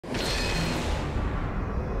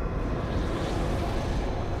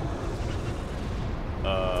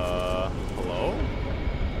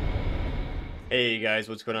Hey guys,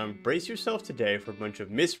 what's going on? Brace yourself today for a bunch of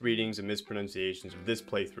misreadings and mispronunciations of this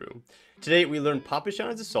playthrough. Today we learn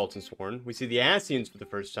Ascians is a sultan-sworn, we see the Ascians for the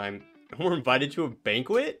first time, and we're invited to a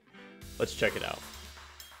banquet? Let's check it out.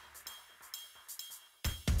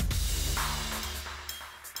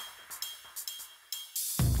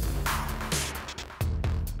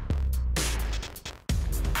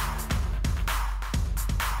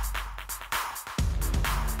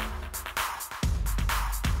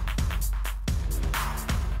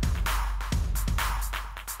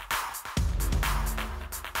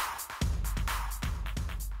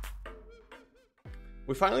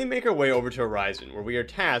 We finally make our way over to Horizon, where we are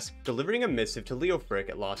tasked delivering a missive to Leofric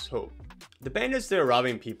at Lost Hope. The bandits there are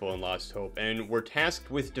robbing people in Lost Hope, and we're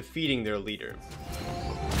tasked with defeating their leader.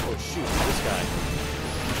 Oh shoot, this guy.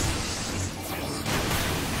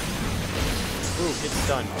 Ooh, get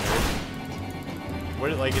stunned, nerd.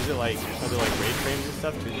 What is like, are there like raid frames and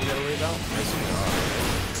stuff too that you gotta worry about? I assume there are.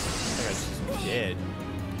 That guy's just dead.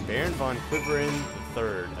 Baron von Quiverin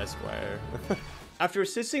III, Esquire. After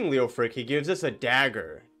assisting Leofric, he gives us a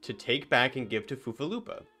dagger to take back and give to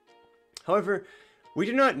Fufulupa. However, we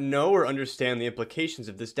do not know or understand the implications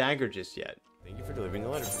of this dagger just yet. Thank you for delivering the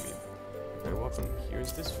letter for me. You're very welcome.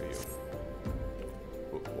 Here's this for you.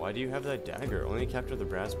 Why do you have that dagger? Only a captain of the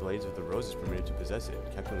brass blades of the rose is permitted to possess it.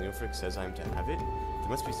 Captain Leofric says I am to have it? There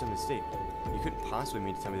must be some mistake. You couldn't possibly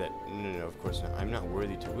mean to tell me that. No, of course not. I'm not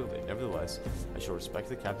worthy to wield it. Nevertheless, I shall respect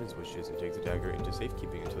the captain's wishes and take the dagger into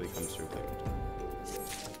safekeeping until he comes to reclaim it.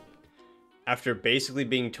 After basically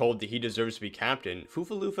being told that he deserves to be captain,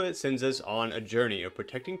 Fufulupa sends us on a journey of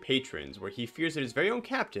protecting patrons where he fears that his very own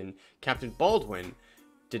captain, Captain Baldewyn,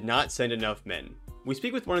 did not send enough men. We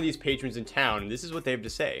speak with one of these patrons in town, and this is what they have to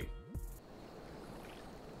say.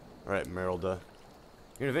 Alright, Merylda.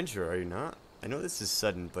 You're an adventurer, are you not? I know this is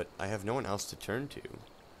sudden, but I have no one else to turn to.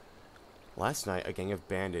 Last night, a gang of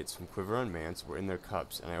bandits from Quiveron Manse were in their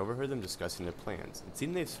cups, and I overheard them discussing their plans. It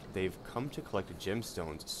seems they've come to collect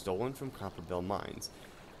gemstones stolen from Copperbell mines.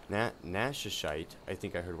 Nashashite, I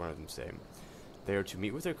think I heard one of them say. They are to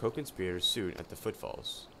meet with their co-conspirators soon at the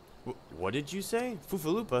Footfalls. What did you say?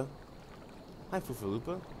 Fufulupa? Hi,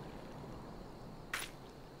 Fufulupa.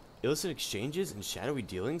 Illicit exchanges and shadowy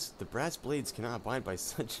dealings? The brass blades cannot abide by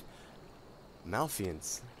such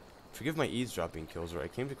malfeasance. Forgive my eavesdropping, Kilzor. I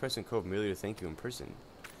came to Crescent Cove merely to thank you in person.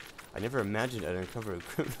 I never imagined I'd uncover a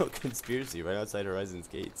criminal conspiracy right outside Horizon's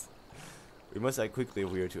gates. We must act quickly if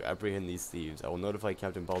we are to apprehend these thieves. I will notify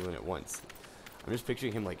Captain Baldwin at once. I'm just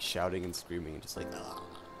picturing him like shouting and screaming and just like,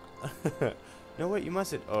 no, wait, you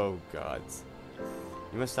mustn't. Oh, gods.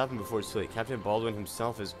 You must stop him before it's too late. Captain Baldwin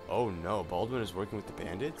himself is... Oh, no. Baldwin is working with the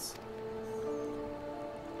bandits?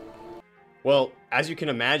 Well, as you can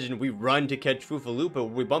imagine, we run to catch Fufulupa where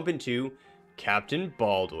we bump into Captain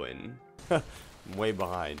Baldwyn. I'm way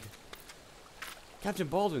behind. Captain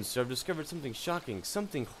Baldwyn, sir, I've discovered something shocking,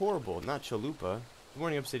 something horrible, not Chalupa. Good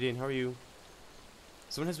morning, Obsidian, how are you?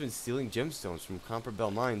 Someone has been stealing gemstones from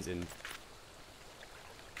Copperbell mines and...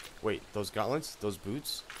 Wait, those gauntlets? Those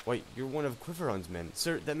boots? Wait, you're one of Quiveron's men.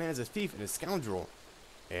 Sir, that man is a thief and a scoundrel.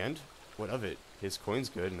 And? What of it? His coin's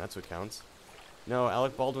good, and that's what counts. No,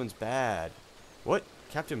 Alec Baldwin's bad. What?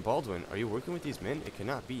 Captain Baldwin, are you working with these men? It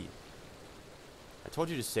cannot be. I told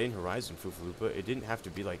you to stay in Horizon, Fufulupa. It didn't have to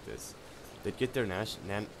be like this. They'd get their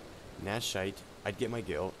Nashite, I'd get my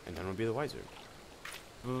gil, and none would be the wiser.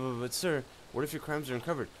 But sir, what if your crimes are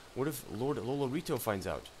uncovered? What if Lord Lolorito finds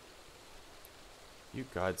out? You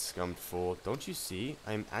god-scummed fool. Don't you see?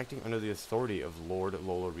 I am acting under the authority of Lord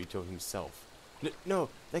Lolorito himself. No,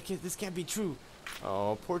 this can't be true.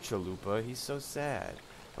 Oh, poor Chalupa, he's so sad.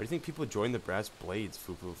 Why do you think people join the brass blades,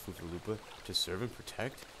 Fufulupa, to serve and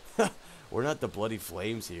protect? We're not the bloody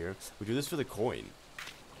flames here. We do this for the coin.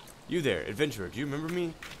 You there, adventurer, do you remember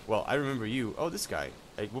me? Well, I remember you. Oh, this guy.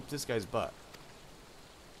 I whooped this guy's butt.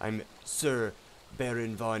 I'm Sir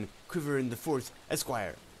Baron von Quiverin IV,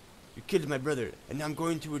 Esquire. You killed my brother, and now I'm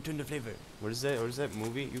going to return the favor. What is that? What is that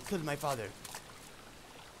movie? You killed my father.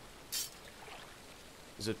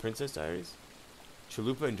 Is it Princess Diaries?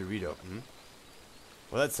 Chalupa and Dorito,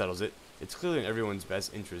 Well, that settles it. It's clearly in everyone's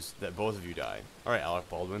best interest that both of you die. Alright, Alec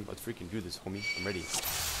Baldwin, let's freaking do this, homie. I'm ready.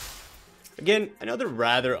 Again, another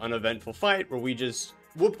rather uneventful fight where we just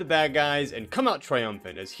whoop the bad guys and come out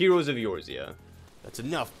triumphant as heroes of Eorzea. That's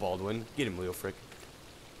enough, Baldwin. Get him, Leofric.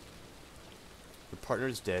 Your partner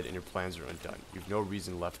is dead and your plans are undone. You've no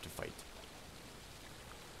reason left to fight.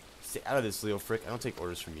 Stay out of this, Leofric. I don't take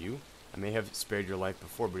orders from you. I may have spared your life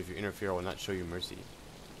before, but if you interfere, I will not show you mercy.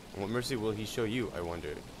 And what mercy will he show you, I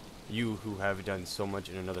wonder? You who have done so much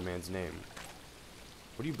in another man's name.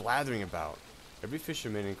 What are you blathering about? Every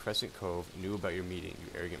fisherman in Crescent Cove knew about your meeting,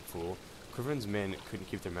 you arrogant fool. Quiveron's men couldn't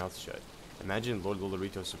keep their mouths shut. Imagine Lord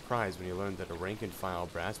Lolorito's surprise when he learned that a rank-and-file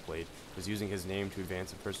brassblade was using his name to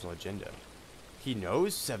advance a personal agenda. He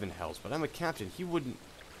knows 7 hells, but I'm a captain. He wouldn't...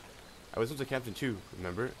 I was once a captain too,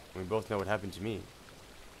 remember? And we both know what happened to me.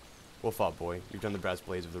 Well fought, boy. You've done the brass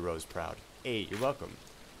blades of the Rose proud. Hey, you're welcome.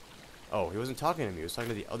 Oh, he wasn't talking to me. He was talking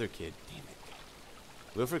to the other kid. Damn it.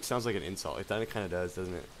 Leofric sounds like an insult. It kind of does,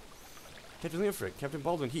 doesn't it? Captain Leofric, Captain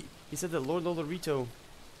Baldewyn, he said that Lord Lolorito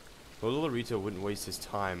wouldn't waste his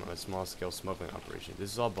time on a small-scale smuggling operation.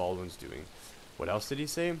 This is all Baldwin's doing. What else did he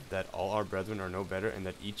say? That all our brethren are no better, and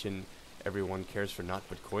that each and every one cares for naught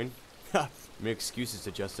but coin? Ha! Mere excuses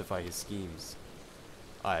to justify his schemes.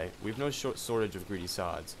 Aye, we've no shortage of greedy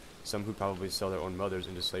sods. Some who probably sell their own mothers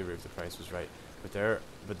into slavery if the price was right. But there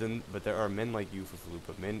are men like you,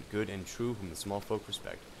 Fufulupa, men good and true whom the small folk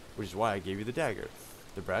respect. Which is why I gave you the dagger.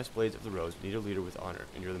 The brass blades of the Rose need a leader with honor,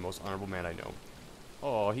 and you're the most honorable man I know.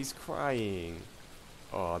 Oh, he's crying.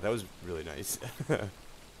 Oh, that was really nice. Thank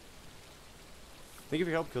you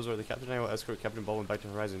for your help, Kilzor. The captain and I will escort Captain Baldwyn back to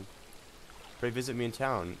Horizon. Pray visit me in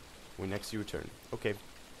town when next you return. Okay.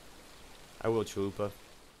 I will, Chalupa.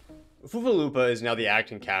 Fufulupa is now the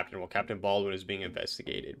acting captain while Captain Baldwyn is being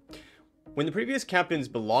investigated. When the previous captain's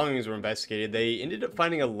belongings were investigated, they ended up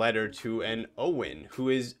finding a letter to an Owyne, who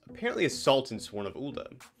is apparently a sultan-sworn of Ulda.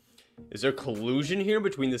 Is there collusion here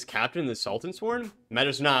between this captain and the sultan-sworn?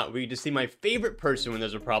 Matters not, we get to see my favorite person when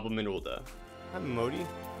there's a problem in Ulda. Hi, Modi.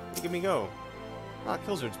 Look at me go. Ah,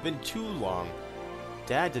 Kilzor, it's been too long.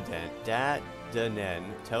 Danen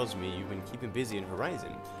tells me you've been keeping busy in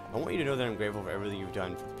Horizon. I want you to know that I'm grateful for everything you've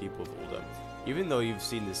done for the people of Ulda. Even though you've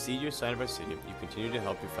seen the seedier side of our city, you continue to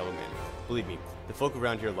help your fellow men. Believe me, the folk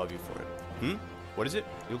around here love you for it. What is it?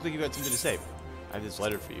 You look like you've got something to say. I have this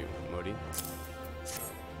letter for you, Modi.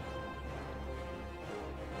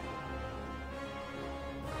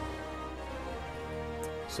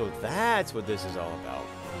 So that's what this is all about.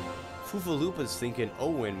 Fufulupa's thinking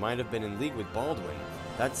Owyne might have been in league with Baldewyn.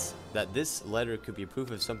 That this letter could be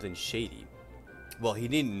proof of something shady. Well, he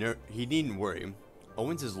needn't worry.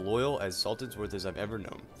 Owyne's as loyal as Sultan-sworn as I've ever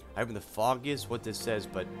known. I haven't the foggiest what this says,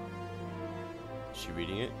 but... Is she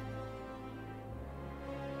reading it?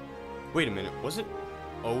 Wait a minute, wasn't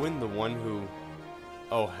Owyne the one who...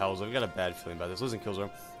 Oh, hells, I've got a bad feeling about this. Listen, Kilzor,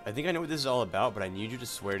 I think I know what this is all about, but I need you to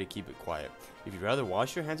swear to keep it quiet. If you'd rather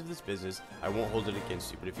wash your hands of this business, I won't hold it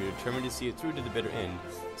against you, but if you're determined to see it through to the bitter end,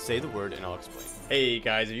 say the word and I'll explain. Hey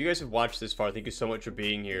guys, if you guys have watched this far, thank you so much for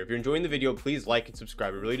being here. If you're enjoying the video, please like and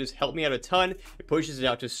subscribe. It really does help me out a ton. It pushes it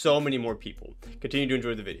out to so many more people. Continue to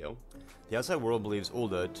enjoy the video. The outside world believes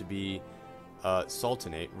Ulda to be a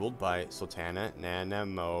sultanate ruled by Sultana,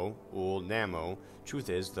 Nanamo, Namo.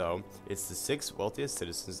 Truth is, though, it's the 6 wealthiest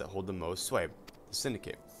citizens that hold the most sway, the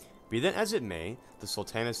syndicate. Be that as it may, the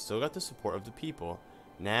sultana still got the support of the people.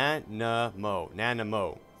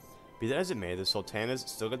 Nanamo. Be that as it may, the sultanas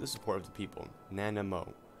still got the support of the people.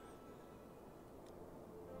 Nanamo.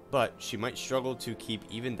 But she might struggle to keep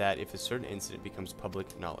even that if a certain incident becomes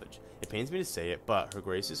public knowledge. It pains me to say it, but Her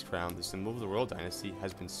Grace's crown, the symbol of the royal dynasty,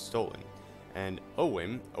 has been stolen. And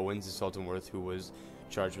Owyne's the sultan-worth who was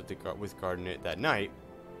charged with guarding it that night,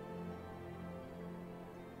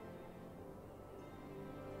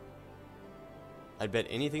 I'd bet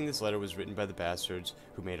anything this letter was written by the bastards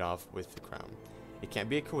who made off with the crown. It can't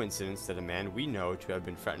be a coincidence that a man we know to have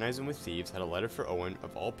been fraternizing with thieves had a letter for Owyne,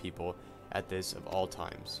 of all people, at this of all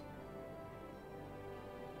times.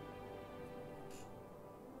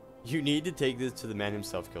 You need to take this to the man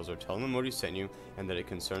himself, Kilzor. Tell him Modi sent you, and that it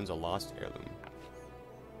concerns a lost heirloom.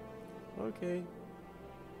 Okay.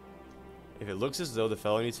 If it looks as though the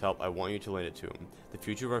fellow needs help, I want you to lend it to him. The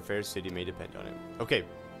future of our fair city may depend on it. Okay.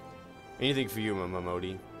 Anything for you,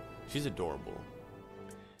 Modi. She's adorable.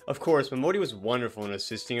 Of course, Modi was wonderful in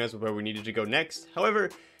assisting us with where we needed to go next.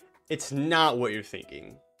 However, it's not what you're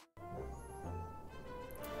thinking.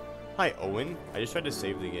 Hi, Owyne. I just tried to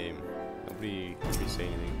save the game. Nobody say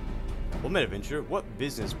anything. Well met, adventurer. What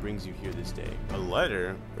business brings you here this day? A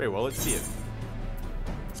letter? Very well, let's see it.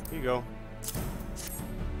 Here you go.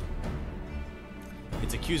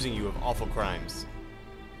 It's accusing you of awful crimes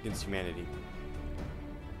against humanity.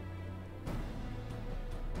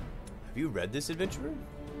 Have you read this, adventurer?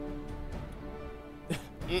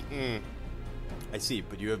 I see,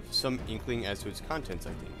 but you have some inkling as to its contents, I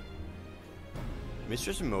think.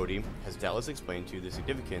 Mistress Modi has doubtless explained to you the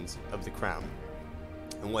significance of the crown,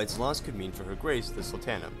 and what its loss could mean for Her Grace, the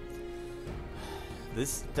Sultana.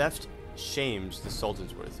 This theft shames the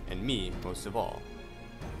Sultan-sworn, and me most of all.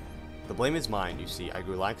 The blame is mine, you see. I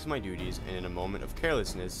grew lax in my duties, and in a moment of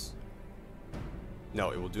carelessness...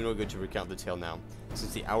 No, it will do no good to recount the tale now.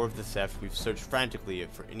 Since the hour of the theft, we've searched frantically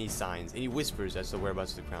for any signs, any whispers as to the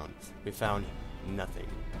whereabouts of the crown. We found nothing.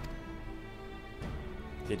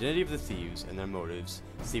 The identity of the thieves and their motives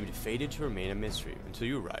seemed fated to remain a mystery until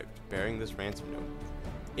you arrived, bearing this ransom note.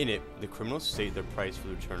 In it, the criminals state their price for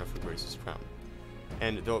the return of Her Grace's crown.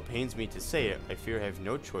 And though it pains me to say it, I fear I have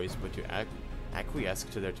no choice but to acquiesce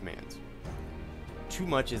to their demands. Too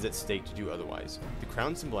much is at stake to do otherwise. The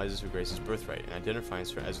crown symbolizes Her Grace's birthright and identifies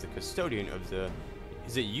her as the custodian of the...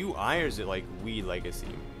 Is it UI or is it like we legacy?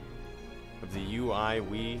 Of the UI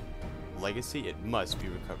we legacy, it must be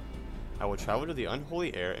recovered. I will travel to the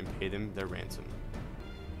unholy heir and pay them their ransom.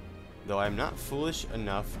 Though I am not foolish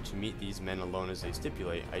enough to meet these men alone as they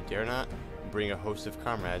stipulate, I dare not bring a host of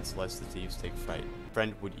comrades lest the thieves take fright.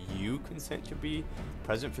 Friend, would you consent to be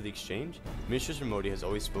present for the exchange? Mistress Ramodi has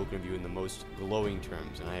always spoken of you in the most glowing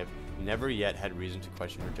terms, and I have never yet had reason to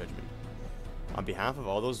question her judgment. On behalf of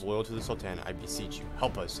all those loyal to the Sultana, I beseech you,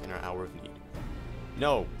 help us in our hour of need.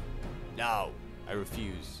 No. No. I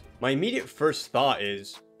refuse. My immediate first thought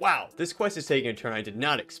is, wow, this quest is taking a turn I did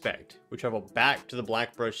not expect. We travel back to the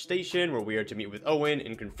Blackbrush station where we are to meet with Owyne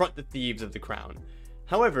and confront the thieves of the crown.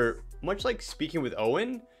 However, much like speaking with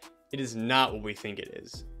Owyne, it is not what we think it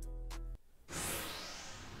is.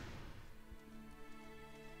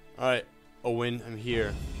 Alright, Owyne, I'm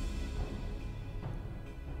here.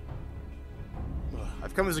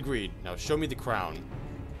 I've come as agreed. Now show me the crown.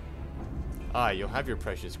 Aye, you'll have your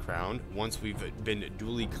precious crown once we've been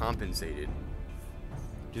duly compensated.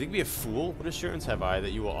 Do you think me a fool? What assurance have I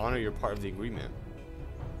that you will honor your part of the agreement?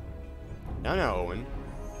 Now, Owyne.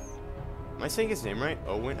 Am I saying his name right?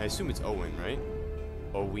 Owyne? I assume it's Owyne, right?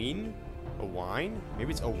 Owyne? Owyne?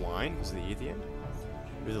 Maybe it's Owyne because of the E at the end?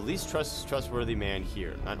 You're the least trustworthy man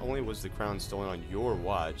here. Not only was the crown stolen on your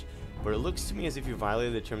watch, but it looks to me as if you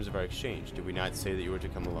violated the terms of our exchange. Did we not say that you were to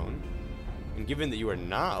come alone? And given that you are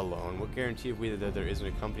not alone, what guarantee have we that there isn't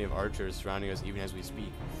a company of archers surrounding us even as we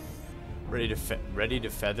speak? Ready to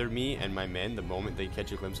feather me and my men the moment they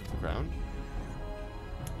catch a glimpse of the crown?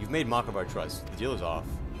 You've made mock of our trust. The deal is off.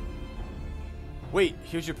 Wait,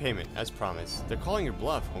 here's your payment, as promised. They're calling your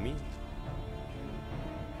bluff, homie.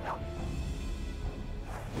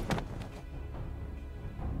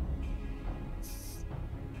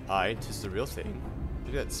 Aye, 'tis the real thing.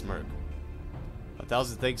 Look at that smirk.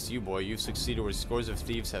 1,000 thanks to you, boy. You've succeeded where scores of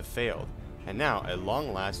thieves have failed. And now, at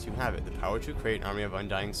long last, you have it. The power to create an army of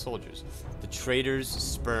undying soldiers. The traitor's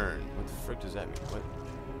spurn. What the frick does that mean?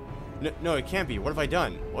 What? No, it can't be. What have I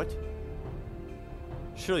done? What?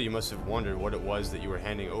 Surely you must have wondered what it was that you were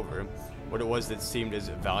handing over. What it was that seemed as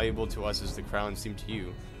valuable to us as the crown seemed to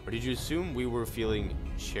you. Or did you assume we were feeling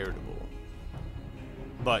charitable?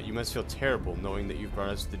 But you must feel terrible knowing that you've brought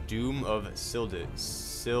us the doom of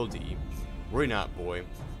Sildi. Worry not, boy.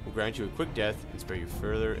 We'll grant you a quick death and spare you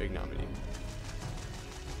further ignominy.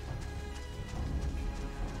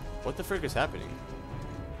 What the frick is happening?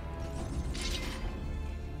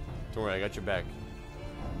 Don't worry, I got your back.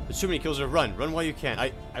 There's too many Kilzor. Run while you can.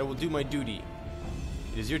 I will do my duty.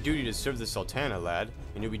 It is your duty to serve the Sultana, lad,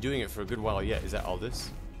 and you'll be doing it for a good while yet. Is that all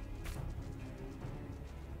this?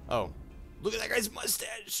 Oh. Look at that guy's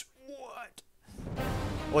mustache! What?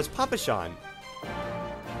 Oh, it's Papashan.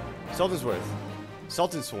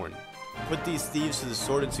 Sultan-sworn. Put these thieves to the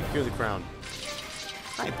sword and secure the crown.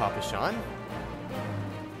 Hi, Papashan.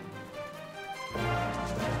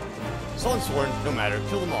 Sultan-sworn, no matter.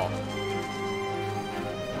 Kill them all.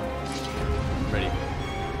 Ready.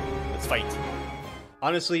 Let's fight.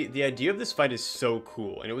 Honestly, the idea of this fight is so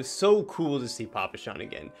cool, and it was so cool to see Papashan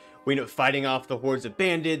again. We end up fighting off the hordes of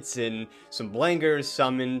bandits and some Blangers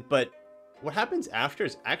summoned, but what happens after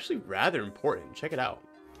is actually rather important. Check it out.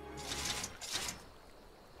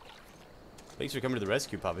 Thanks for coming to the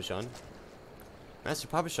rescue, Papashan. Master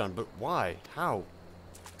Papashan, but why? How?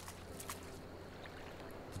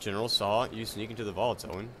 The general saw you sneak into the vaults,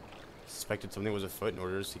 Owyne. Suspected something was afoot and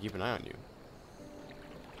ordered us to keep an eye on you.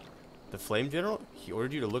 The Flame General? He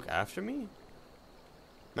ordered you to look after me?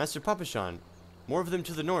 Master Papashan, more of them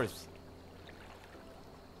to the north.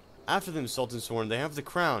 After them, Sultan-sworn, they have the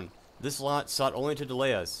crown. This lot sought only to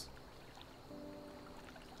delay us.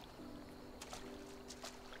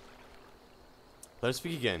 Let us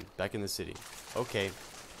speak again, back in the city. Okay.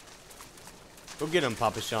 Go get him,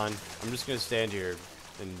 Papashan. I'm just gonna stand here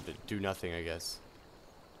and do nothing, I guess.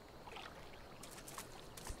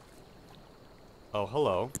 Oh,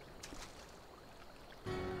 hello.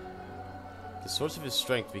 The source of his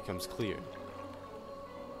strength becomes clear.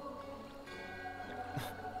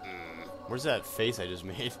 Where's that face I just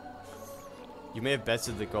made? You may have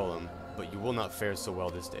bested the golem, but you will not fare so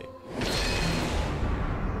well this day.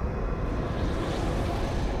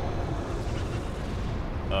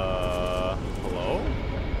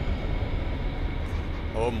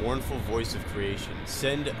 O mournful voice of creation,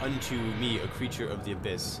 send unto me a creature of the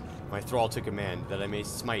abyss. My thrall to command, that I may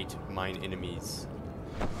smite mine enemies.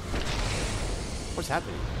 What's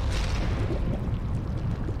happening?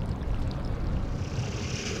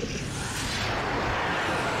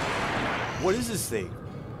 What is this thing?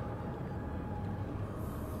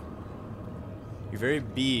 Your very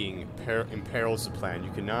being imperils the plan.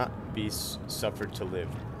 You cannot be suffered to live.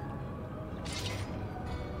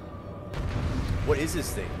 What is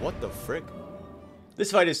this thing? What the frick?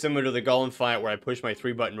 This fight is similar to the Golem fight where I push my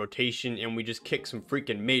 3-button rotation and we just kick some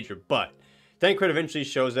freaking major butt. Thancred eventually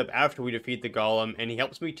shows up after we defeat the Golem and he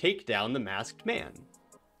helps me take down the masked man.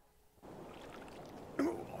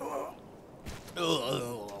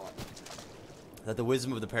 That the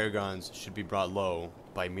wisdom of the Paragons should be brought low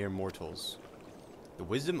by mere mortals. The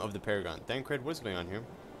wisdom of the Paragon. Thancred, what's going on here?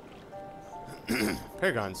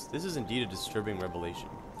 Paragons, this is indeed a disturbing revelation.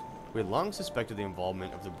 We had long suspected the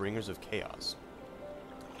involvement of the Bringers of Chaos.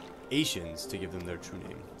 Ascians, to give them their true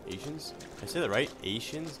name. Ascians? Did I say that right?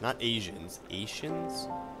 Ascians? Not Asians. Ascians?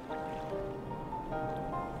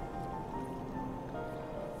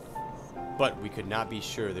 But we could not be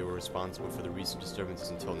sure they were responsible for the recent disturbances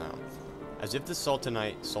until now. As if the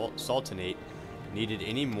Sultanate needed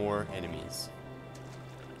any more enemies.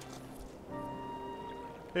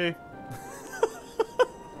 Hey.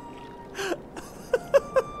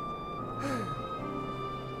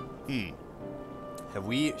 Have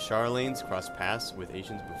we, Charlanes, crossed paths with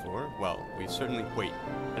Ascians before? Well, we've certainly... Wait,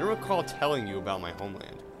 I don't recall telling you about my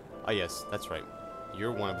homeland. Ah yes, that's right.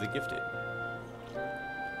 You're one of the gifted.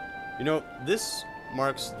 You know, this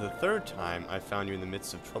marks the 3rd time I found you in the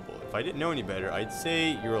midst of trouble. If I didn't know any better, I'd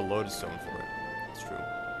say you're a lodestone for it. It's true.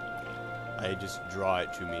 I just draw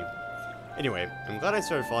it to me. Anyway, I'm glad I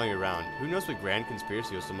started following you around. Who knows what grand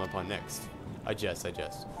conspiracy you'll stumble upon next? I jest.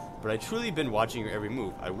 But I've truly been watching your every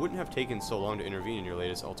move. I wouldn't have taken so long to intervene in your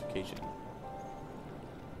latest altercation.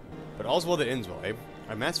 But all's well that ends well, eh?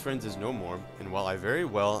 Our masked friends is no more, and while I very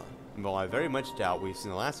much doubt we've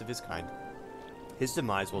seen the last of his kind, his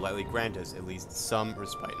demise will likely grant us at least some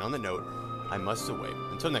respite. And on that note, I must away.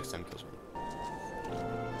 Until next time, Kilzor.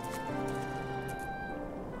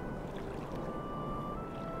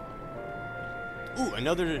 Ooh,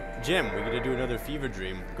 another gem. We get to do another fever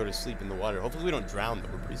dream. Go to sleep in the water. Hopefully we don't drown, though.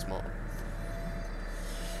 We're pretty small.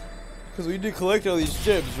 Because we did collect all these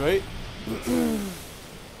gems, right?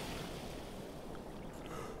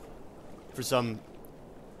 For some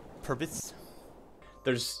purpose.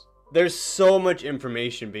 There's so much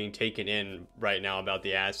information being taken in right now about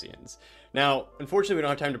the Ascians. Now, unfortunately, we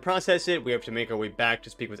don't have time to process it. We have to make our way back to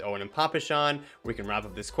speak with Owyne and Papashan, where we can wrap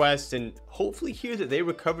up this quest and hopefully hear that they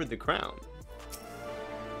recovered the crown.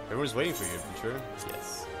 Everyone's waiting for you, adventurer.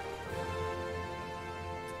 Yes.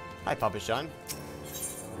 Hi, Papashan.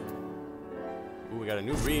 Ooh, we got a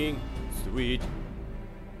new ring. Sweet.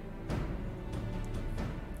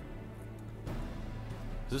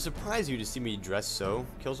 Does it surprise you to see me dressed so,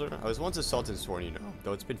 Kilzor? I was once a sultan-sworn, you know,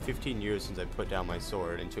 though it's been 15 years since I put down my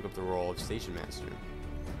sword and took up the role of station master.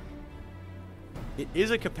 It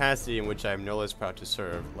is a capacity in which I am no less proud to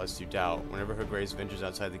serve, lest you doubt. Whenever her grace ventures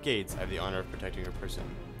outside the gates, I have the honor of protecting her person.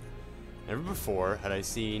 Never before had I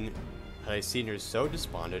seen her so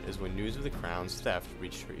despondent as when news of the crown's theft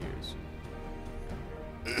reached her ears.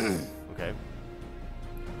 Okay.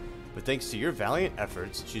 But thanks to your valiant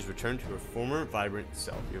efforts, she's returned to her former vibrant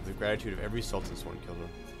self. You have the gratitude of every sultan-sworn, Kilzor.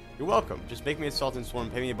 You're welcome. Just make me a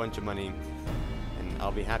sultan-sworn, pay me a bunch of money, and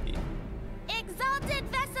I'll be happy. Exalted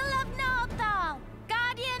vessel of Northal,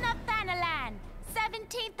 guardian of Thanalan,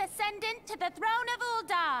 17th ascendant to the throne of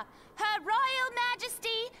Uldar, Her Royal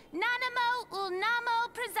Majesty Nanamo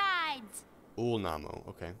Ulnamo presides. Ulnamo,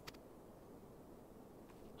 okay.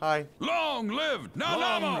 Hi. Long live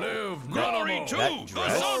Nanamo! Long live Glory Nanamo! to That the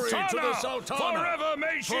dress? Sultana! To the Sultana! Forever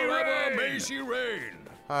may she Forever reign! may she reign!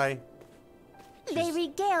 Hi. They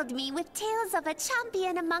regaled me with tales of a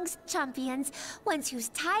champion amongst champions, one whose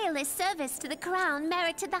tireless service to the crown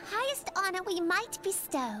merited the highest honor we might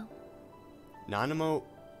bestow. Nanamo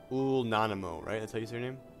Ulnamo, right? That's how you say your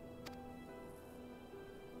name?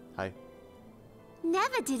 Hi.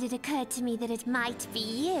 Never did it occur to me that it might be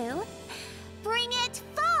you. Bring it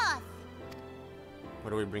forth!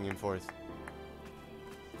 What are we bringing forth?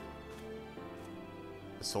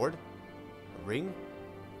 A sword? A ring?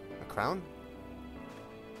 A crown?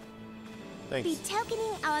 Thanks.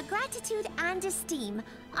 Betokening our gratitude and esteem,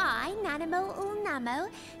 I, Nanamo Ulnamo,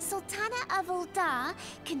 Sultana of Uldar,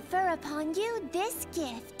 confer upon you this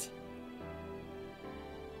gift.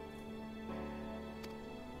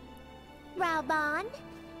 Raban,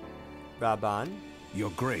 Raban?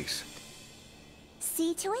 Your Grace.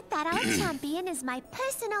 see to it that our champion is my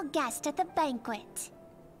personal guest at the banquet.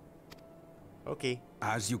 Okay.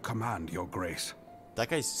 As you command, Your Grace. That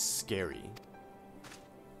guy's scary.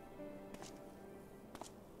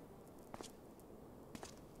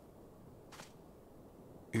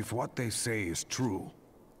 If what they say is true,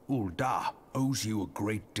 Ul'dah owes you a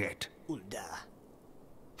great debt. Ul'dah.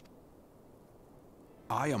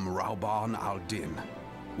 I am Reborn al-Din.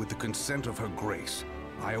 With the consent of Her Grace,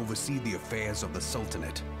 I oversee the affairs of the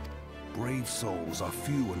Sultanate. Brave souls are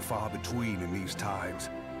few and far between in these times.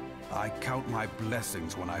 I count my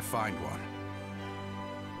blessings when I find one.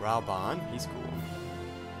 Reborn? He's cool.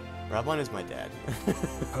 Reborn is my dad.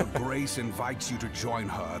 Her Grace invites you to join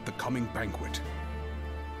her at the coming banquet.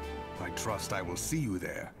 I trust I will see you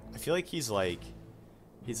there. I feel like he's like,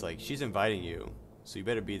 she's inviting you, so you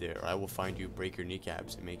better be there, or I will find you, break your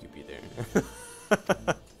kneecaps, and make you be there.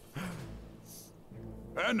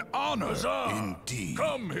 An honor. Indeed.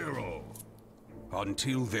 Come, hero.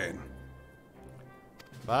 Until then,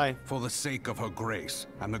 Bye. for the sake of Her Grace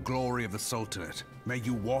and the glory of the Sultanate, may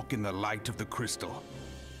you walk in the light of the crystal.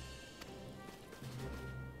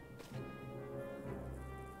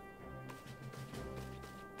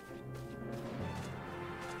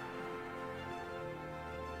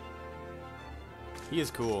 He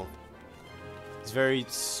is cool. He's very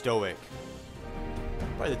stoic.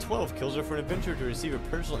 By the 12, Kilzor for an adventurer to receive a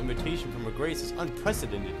personal invitation from Her Grace is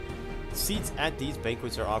unprecedented. Seats at these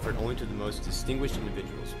banquets are offered only to the most distinguished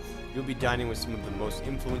individuals. You'll be dining with some of the most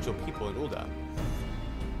influential people in Ul'dah.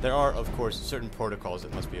 There are, of course, certain protocols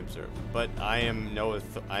that must be observed, but I am no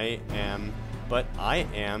authority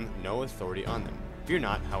on them. Fear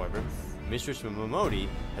not, however. Mistress Momodi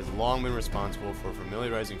has long been responsible for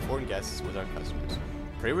familiarizing foreign guests with our customers.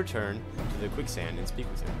 Pray return to the quicksand and speak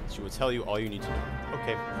with her. She will tell you all you need to know.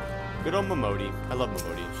 Okay. Good old Momodi. I love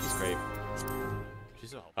Momodi. She's great.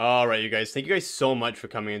 She's so helpful. Alright, you guys. Thank you guys so much for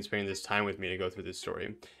coming and spending this time with me to go through this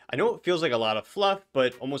story. I know it feels like a lot of fluff,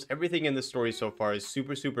 but almost everything in the story so far is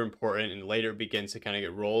super, super important, and later it begins to kind of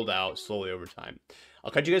get rolled out slowly over time.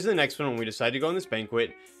 I'll catch you guys in the next one when we decide to go on this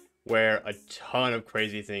banquet, where a ton of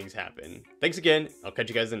crazy things happen. Thanks again. I'll catch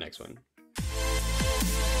you guys in the next one.